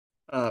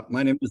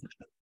My name is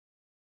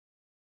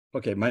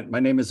okay. My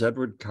name is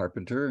Edward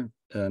Carpenter,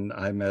 and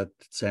I'm at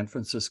San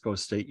Francisco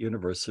State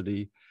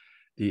University,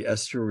 the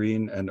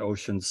Estuarine and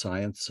Ocean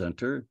Science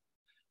Center.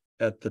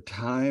 At the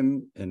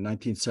time in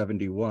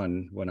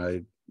 1971, when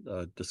I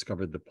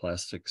discovered the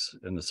plastics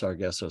in the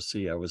Sargasso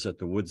Sea, I was at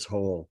the Woods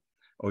Hole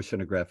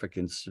Oceanographic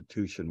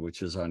Institution,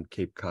 which is on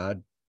Cape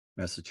Cod,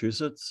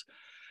 Massachusetts.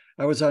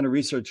 I was on a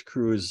research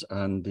cruise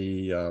on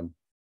the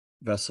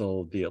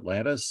vessel, the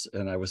Atlantis,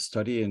 and I was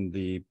studying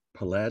the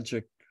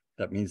pelagic,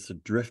 that means the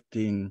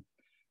drifting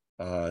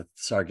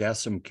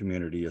sargassum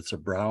community. It's a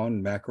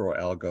brown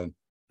macroalga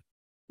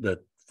that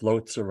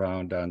floats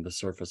around on the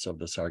surface of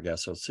the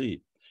Sargasso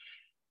Sea.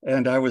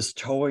 And I was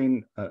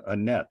towing a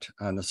net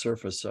on the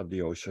surface of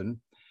the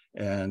ocean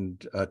and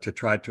to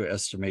try to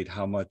estimate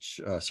how much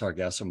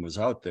sargassum was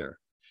out there.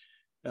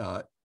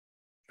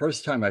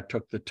 First time I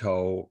took the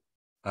tow,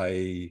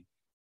 I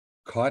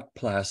caught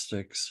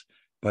plastics,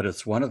 but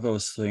it's one of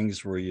those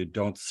things where you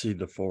don't see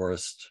the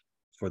forest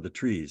for the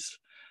trees.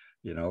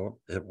 You know,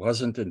 it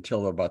wasn't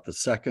until about the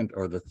second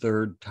or the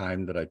third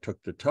time that I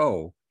took the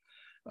tow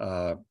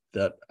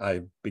that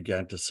I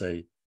began to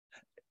say,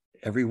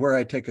 everywhere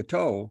I take a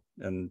tow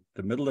in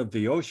the middle of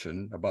the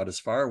ocean, about as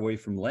far away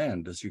from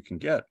land as you can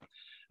get,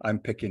 I'm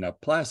picking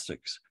up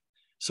plastics.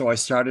 So I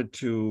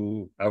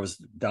was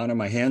down on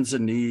my hands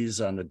and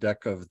knees on the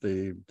deck of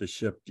the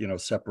ship, you know,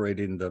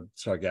 separating the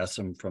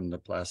sargassum from the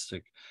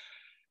plastic.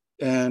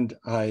 And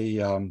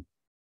I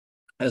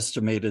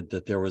estimated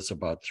that there was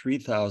about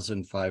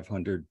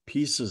 3,500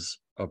 pieces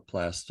of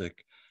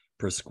plastic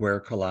per square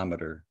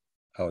kilometer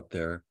out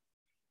there.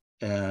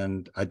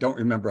 And I don't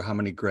remember how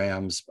many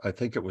grams. I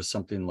think it was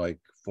something like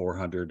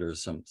 400 or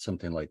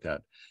something like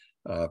that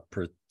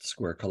per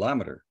square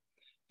kilometer.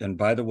 And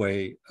by the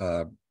way,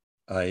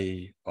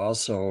 I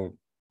also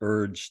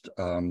urged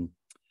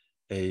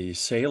a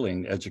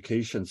sailing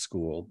education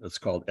school. It's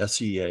called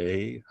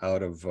SEA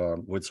out of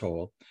Woods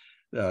Hole.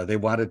 They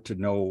wanted to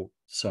know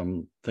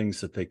some things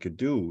that they could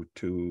do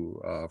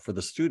for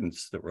the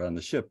students that were on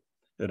the ship.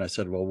 And I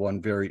said, well,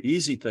 one very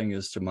easy thing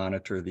is to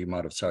monitor the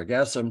amount of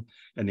sargassum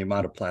and the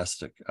amount of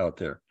plastic out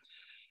there.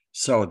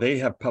 So they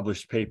have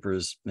published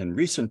papers in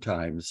recent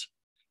times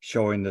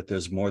showing that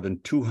there's more than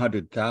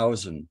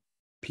 200,000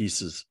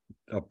 pieces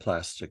of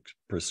plastic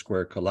per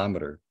square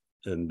kilometer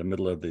in the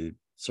middle of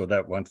so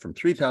that went from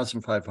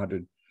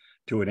 3,500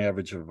 to an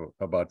average of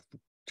about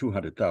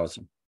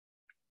 200,000.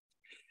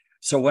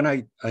 So when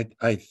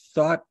I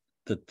thought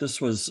that this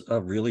was a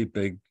really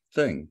big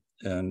thing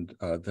and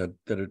that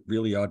it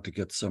really ought to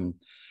get some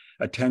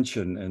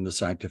attention in the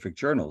scientific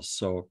journals.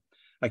 So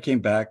I came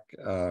back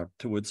to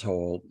Woods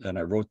Hole and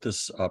I wrote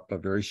this up, a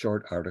very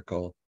short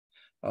article,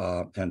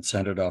 and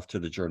sent it off to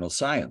the journal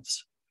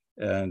Science.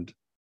 And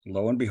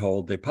lo and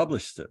behold, they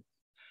published it.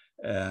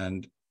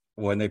 And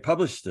when they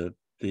published it,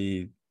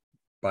 the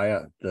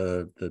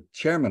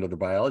chairman of the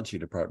biology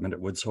department at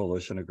Woods Hole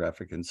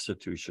Oceanographic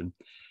Institution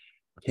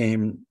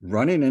came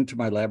running into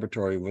my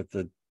laboratory with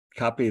the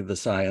copy of the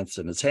Science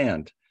in his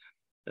hand.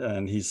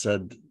 And he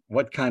said,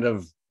 what kind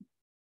of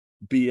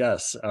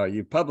BS are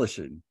you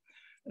publishing?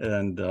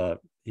 And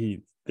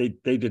they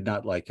did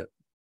not like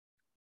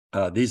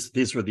it.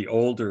 These were the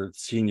older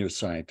senior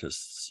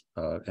scientists,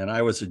 and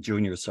I was a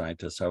junior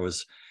scientist. I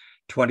was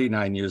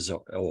 29 years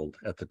old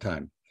at the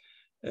time.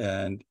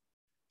 And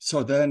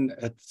so then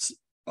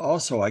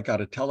I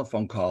got a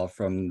telephone call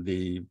from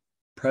the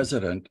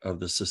president of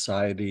the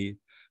Society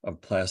of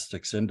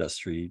Plastics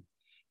Industry,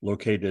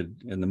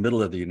 located in the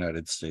middle of the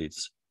United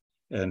States.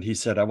 And he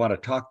said, I want to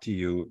talk to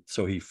you.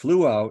 So he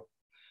flew out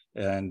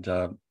and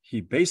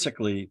he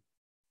basically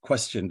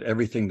questioned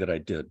everything that I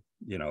did.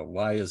 You know,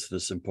 why is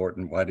this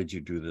important? Why did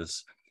you do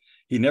this?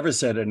 He never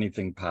said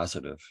anything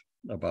positive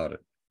about it,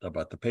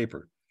 about the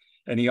paper.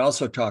 And he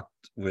also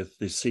talked with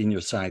the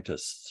senior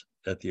scientists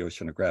at the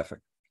Oceanographic.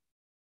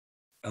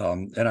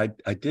 And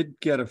I did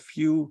get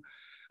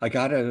I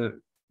got a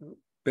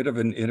bit of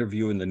an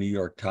interview in the New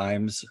York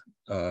Times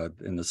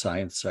in the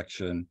science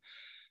section.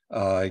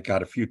 I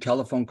got a few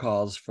telephone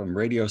calls from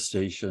radio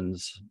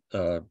stations,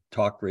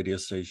 talk radio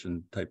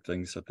station type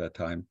things at that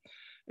time.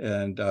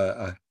 And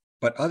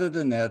but other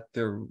than that,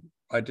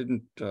 I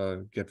didn't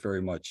get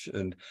very much.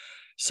 And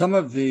some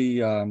of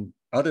the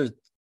other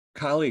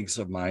colleagues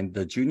of mine,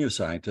 the junior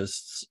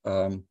scientists,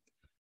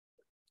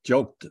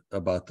 joked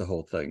about the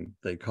whole thing.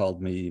 They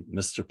called me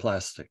Mr.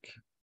 Plastic,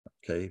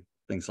 okay,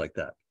 things like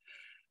that.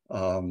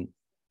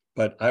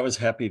 But I was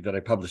happy that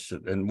I published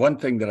it. And one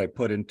thing that I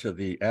put into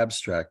the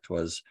abstract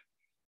was,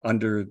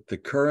 under the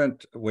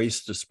current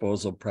waste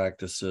disposal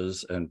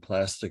practices and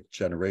plastic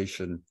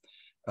generation,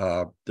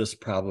 this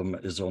problem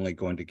is only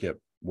going to get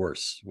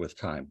worse with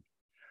time.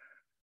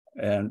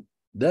 And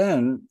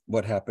then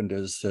what happened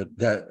is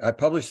that I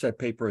published that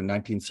paper in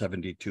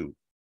 1972.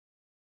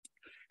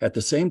 At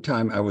the same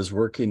time, I was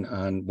working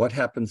on what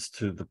happens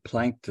to the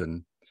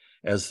plankton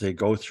as they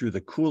go through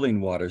the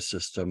cooling water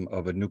system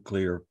of a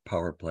nuclear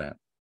power plant.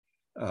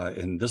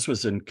 And this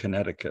was in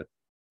Connecticut.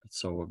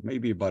 So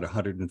maybe about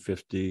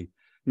 150,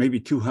 maybe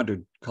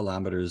 200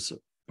 kilometers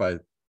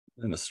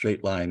in a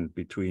straight line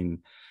between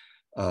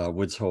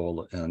Woods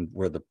Hole and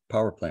where the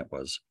power plant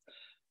was.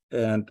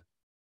 And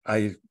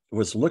I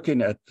was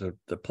looking at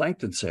the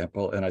plankton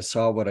sample, and I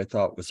saw what I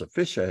thought was a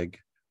fish egg,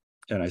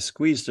 and I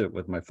squeezed it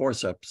with my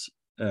forceps,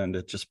 and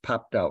it just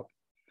popped out.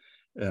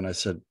 And I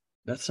said,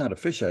 that's not a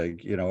fish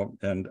egg, you know.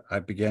 And I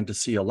began to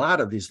see a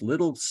lot of these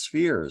little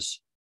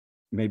spheres,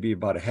 maybe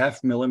about a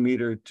 0.5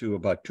 millimeter to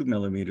about 2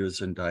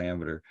 millimeters in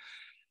diameter.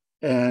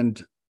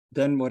 And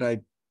then what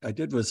I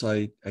did was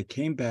I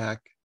came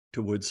back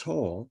to Woods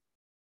Hole,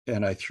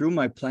 and I threw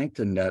my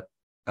plankton net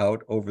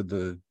out over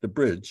the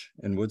bridge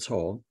in Woods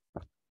Hole.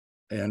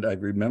 And I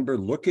remember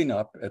looking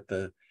up at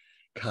the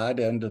cod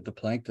end of the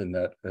plankton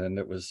net, and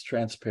it was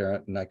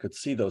transparent, and I could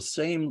see those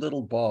same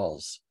little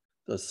balls,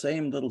 those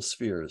same little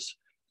spheres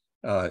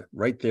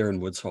right there in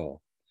Woods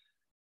Hole.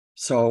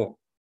 So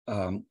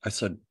I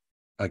said,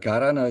 I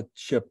got on a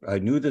ship. I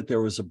knew that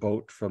there was a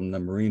boat from the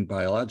Marine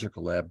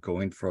Biological Lab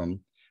going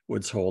from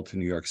Woods Hole to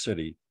New York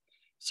City.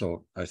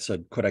 So I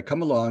said, could I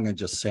come along and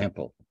just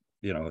sample,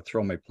 you know,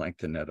 throw my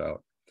plankton net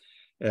out?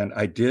 And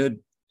I did.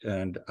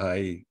 And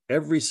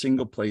every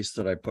single place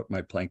that I put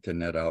my plankton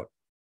net out,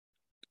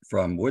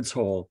 from Woods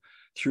Hole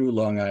through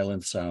Long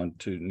Island Sound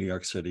to New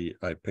York City,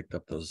 I picked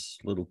up those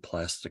little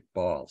plastic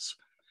balls.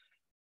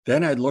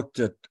 Then I looked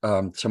at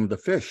some of the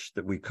fish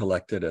that we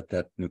collected at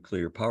that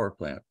nuclear power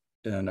plant.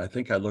 And I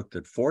think I looked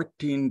at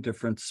 14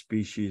 different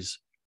species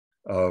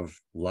of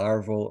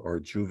larval or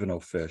juvenile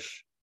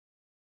fish.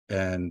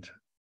 And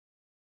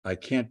I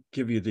can't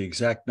give you the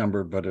exact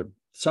number, but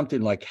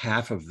something like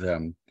half of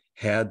them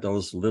had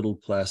those little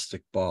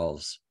plastic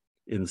balls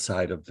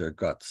inside of their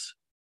guts.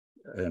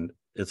 And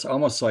it's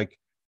almost like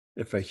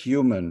if a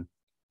human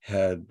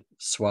had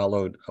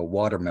swallowed a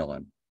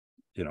watermelon,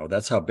 you know,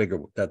 that's how big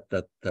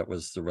that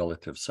was the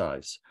relative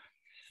size.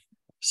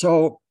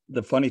 So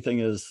the funny thing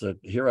is that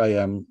here I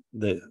am,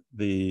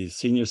 the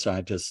senior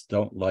scientists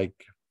don't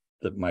like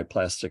my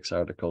plastics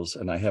articles,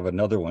 and I have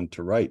another one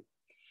to write.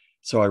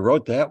 So I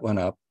wrote that one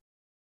up,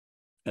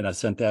 and I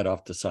sent that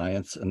off to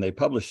Science, and they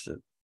published it.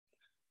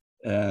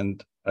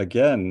 And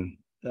again,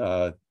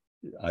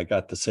 I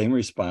got the same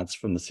response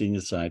from the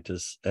senior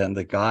scientists, and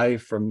the guy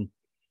from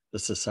the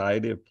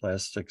Society of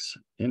Plastics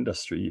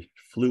Industry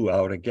flew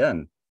out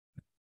again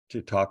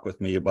to talk with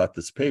me about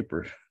this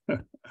paper.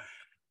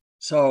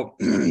 So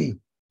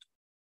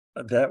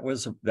that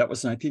was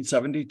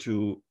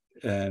 1972,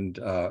 and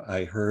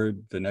I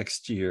heard the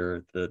next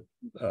year that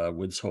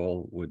Woods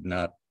Hole would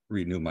not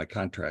renew my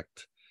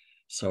contract.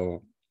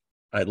 So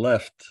I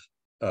left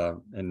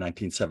in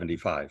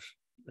 1975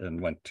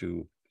 and went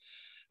to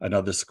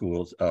another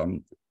school,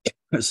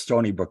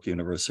 Stony Brook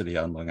University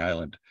on Long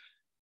Island.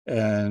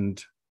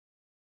 And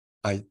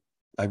I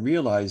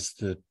realized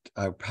that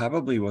I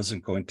probably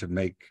wasn't going to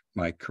make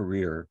my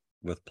career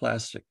with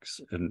plastics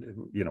and,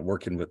 you know,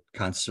 working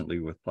constantly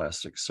with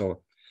plastics.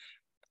 So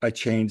I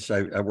changed.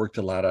 I worked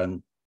a lot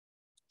on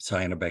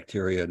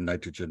cyanobacteria and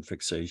nitrogen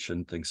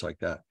fixation, things like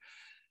that.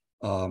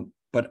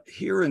 But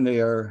here and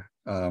there,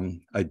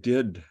 I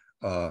did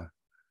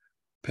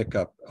pick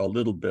up a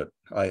little bit.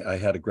 I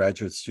had a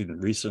graduate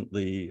student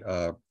recently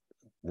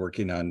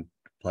working on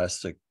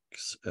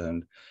plastics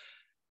and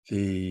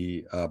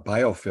the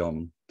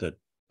biofilm that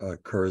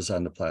occurs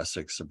on the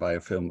plastics, the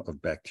biofilm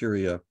of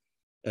bacteria,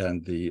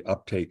 and the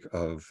uptake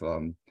of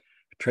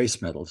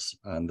trace metals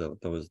on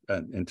those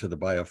into the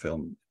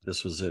biofilm.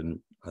 This was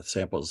in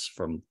samples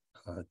from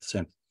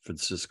San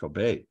Francisco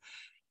Bay.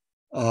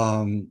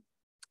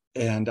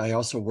 And I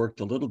also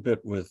worked a little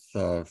bit with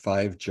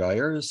Five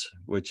Gyres,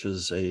 which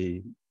is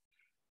a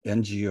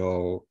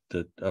NGO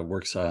that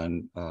works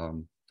on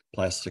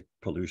plastic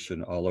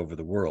pollution all over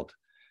the world.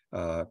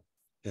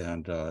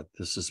 And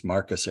this is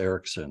Marcus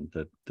Erickson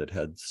that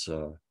heads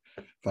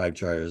Five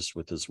Gyres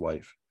with his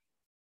wife.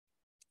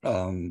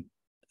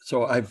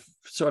 So I've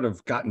sort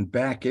of gotten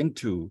back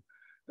into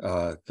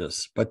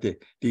this. But the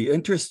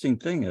interesting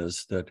thing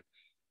is that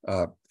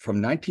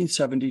from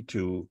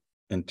 1972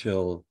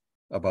 until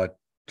about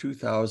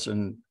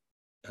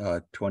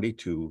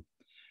 2022,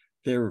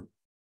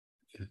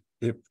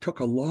 it took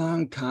a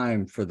long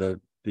time for the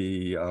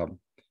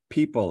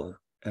people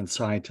and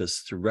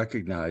scientists to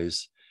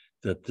recognize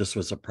that this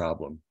was a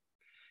problem.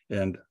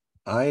 And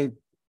I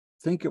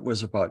think it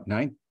was about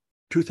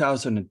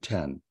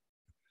 2010.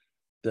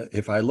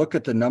 If I look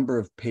at the number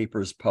of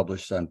papers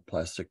published on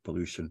plastic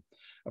pollution,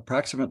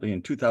 approximately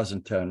in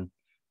 2010,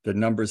 the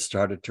numbers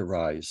started to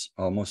rise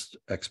almost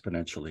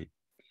exponentially.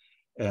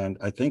 And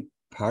I think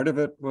part of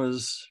it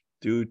was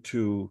due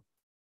to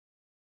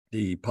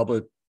the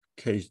publication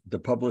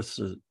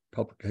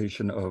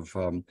of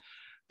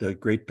the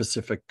Great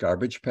Pacific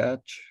Garbage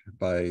Patch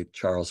by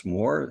Charles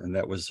Moore, and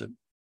that was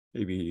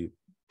maybe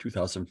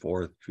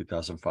 2004,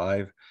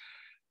 2005.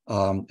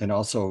 And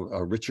also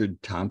Richard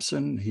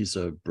Thompson, he's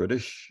a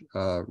British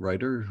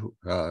writer,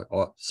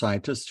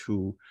 scientist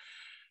who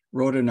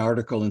wrote an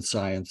article in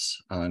Science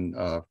on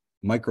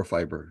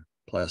microfiber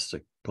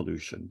plastic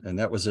pollution, and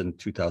that was in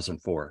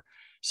 2004.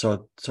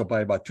 So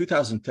by about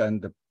 2010,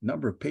 the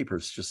number of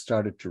papers just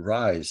started to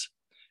rise.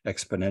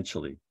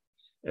 exponentially.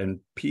 And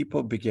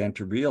people began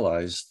to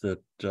realize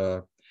that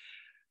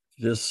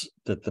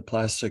that the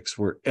plastics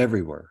were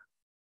everywhere,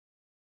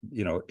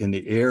 in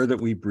the air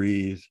that we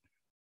breathe,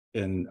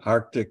 in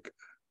Arctic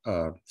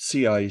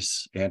sea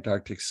ice,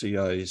 Antarctic sea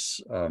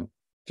ice,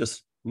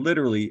 just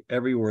literally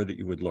everywhere that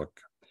you would look.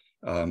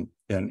 And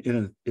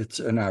it's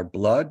in our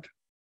blood,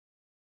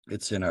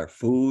 it's in our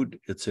food,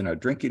 it's in our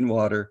drinking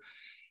water,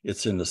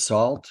 it's in the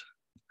salt.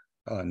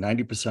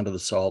 90% of the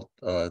salt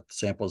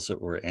samples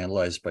that were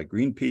analyzed by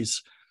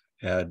Greenpeace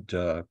had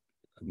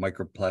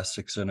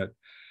microplastics in it.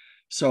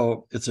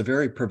 So it's a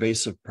very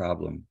pervasive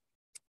problem.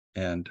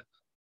 And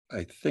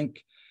I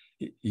think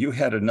you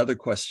had another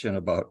question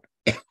about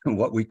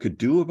what we could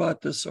do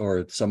about this,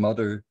 or some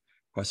other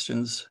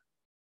questions?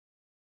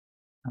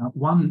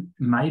 One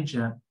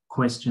major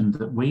question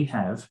that we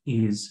have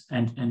is,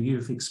 and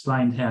you've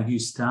explained how you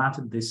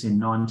started this in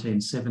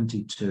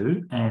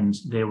 1972, and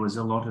there was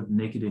a lot of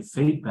negative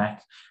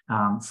feedback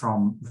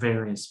from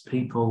various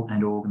people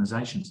and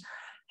organisations.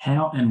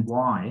 How and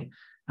why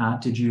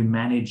did you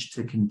manage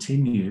to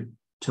continue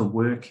to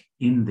work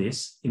in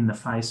this in the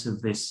face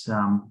of this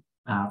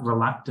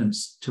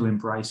reluctance to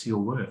embrace your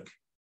work?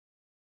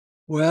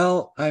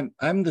 Well,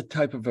 I'm the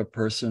type of a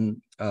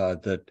person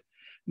that,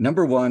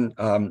 number one,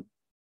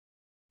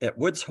 at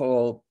Woods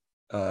Hole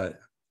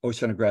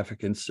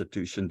Oceanographic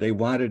Institution, they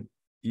wanted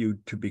you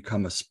to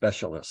become a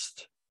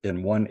specialist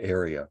in one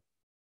area.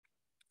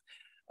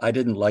 I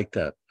didn't like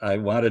that. I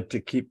wanted to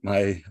keep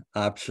my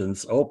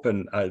options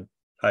open.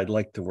 I'd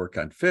like to work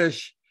on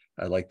fish.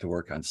 I'd like to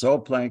work on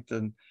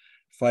zooplankton,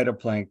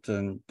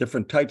 phytoplankton,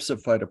 different types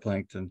of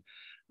phytoplankton.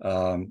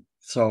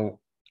 So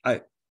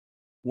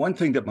one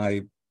thing that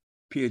my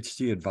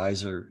PhD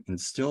advisor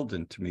instilled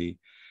into me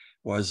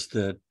was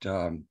that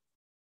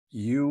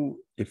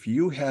if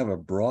you have a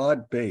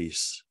broad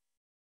base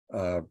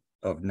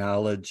of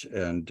knowledge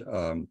and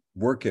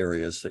work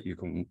areas that you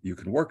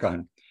can work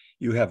on,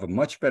 you have a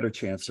much better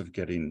chance of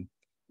getting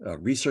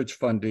research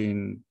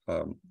funding,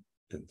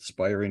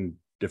 inspiring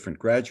different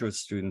graduate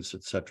students,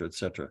 et cetera, et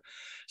cetera.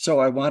 So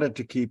I wanted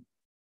to keep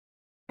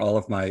all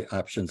of my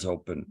options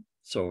open.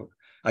 So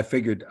I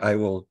figured I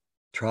will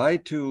try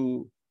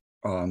to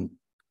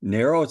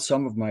narrow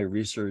some of my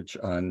research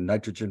on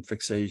nitrogen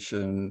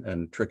fixation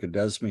and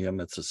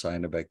trichodesmium. It's a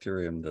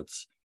cyanobacterium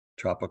that's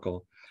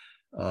tropical.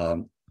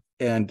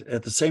 And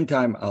at the same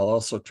time, I'll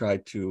also try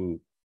to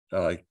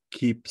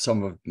keep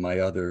some of my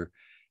other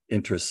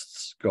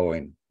interests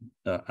going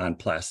on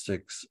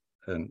plastics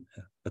and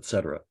et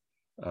cetera,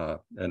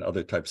 and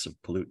other types of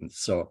pollutants.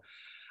 So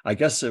I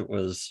guess it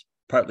was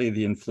partly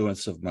the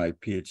influence of my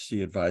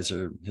PhD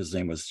advisor. His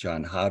name was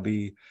John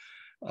Hobby.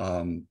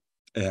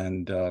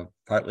 And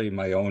partly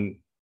my own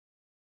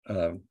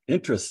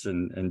interest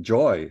and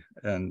joy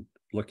and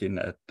looking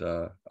at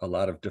a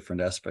lot of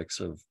different aspects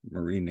of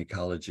marine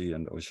ecology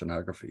and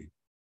oceanography.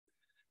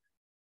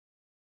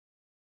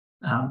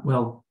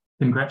 Well,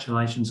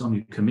 congratulations on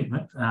your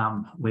commitment.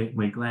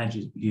 We're glad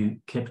you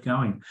kept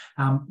going.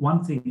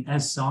 One thing,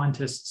 as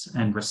scientists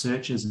and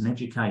researchers and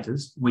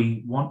educators,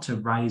 we want to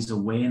raise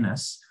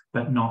awareness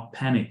but not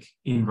panic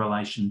in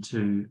relation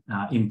to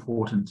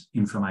important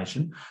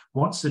information.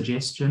 What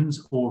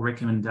suggestions or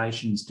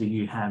recommendations do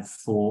you have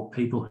for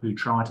people who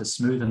try to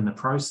smoothen the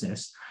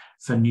process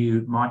for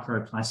new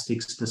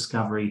microplastics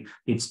discovery,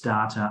 its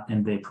data,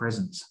 and their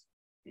presence?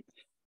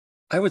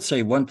 I would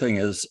say one thing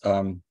is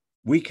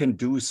we can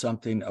do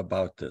something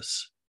about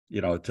this,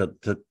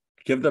 to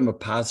give them a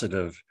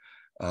positive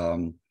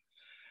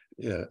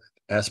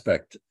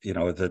aspect,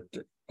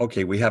 that,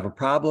 okay, we have a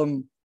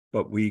problem,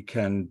 but we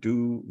can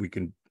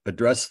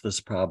address this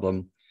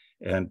problem.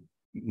 And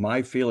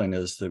my feeling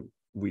is that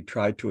we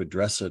try to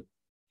address it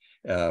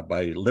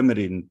by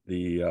limiting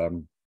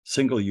the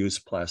single-use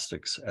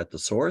plastics at the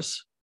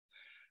source.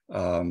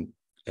 And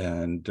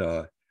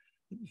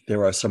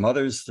there are some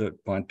others that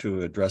want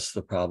to address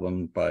the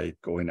problem by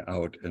going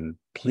out and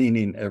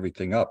cleaning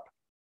everything up.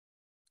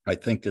 I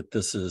think that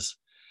this is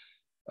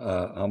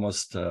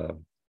almost a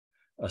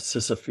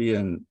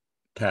Sisyphean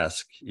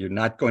task. You're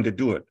not going to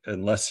do it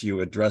unless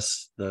you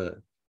address the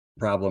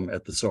problem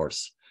at the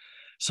source.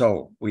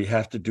 So we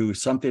have to do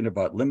something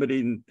about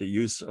limiting the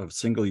use of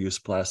single-use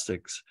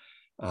plastics,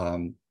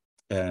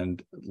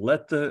 and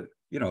let the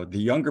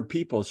younger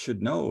people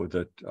should know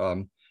that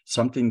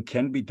something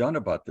can be done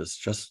about this,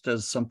 just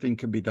as something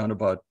can be done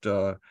about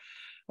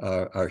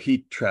our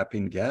heat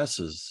trapping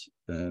gases.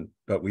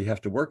 But we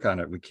have to work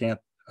on it. We can't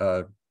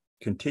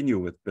continue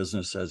with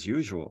business as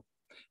usual.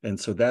 And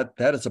so that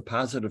is a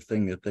positive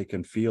thing, that they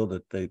can feel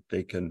that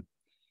they can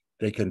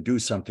do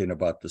something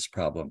about this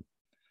problem.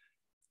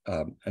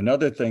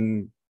 Another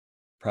thing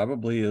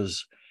probably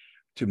is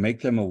to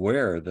make them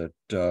aware that,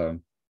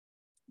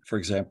 for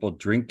example,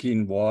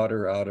 drinking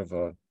water out of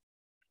a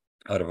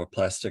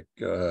plastic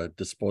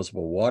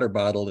disposable water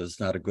bottle is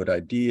not a good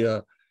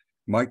idea.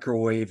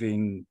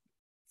 Microwaving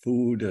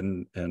food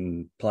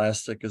and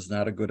plastic is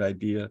not a good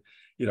idea.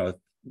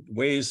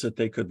 Ways that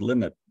they could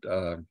limit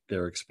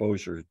their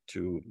exposure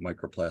to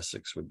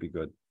microplastics would be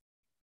good.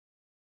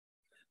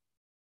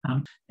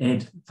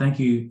 Ed, thank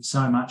you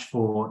so much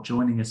for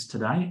joining us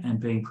today and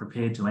being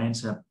prepared to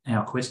answer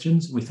our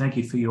questions. We thank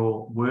you for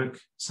your work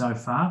so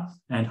far,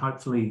 and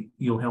hopefully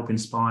you'll help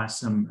inspire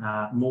some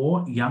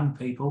more young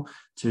people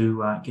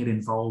to get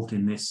involved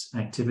in this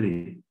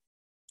activity.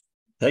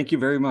 Thank you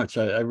very much.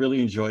 I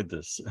really enjoyed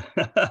this.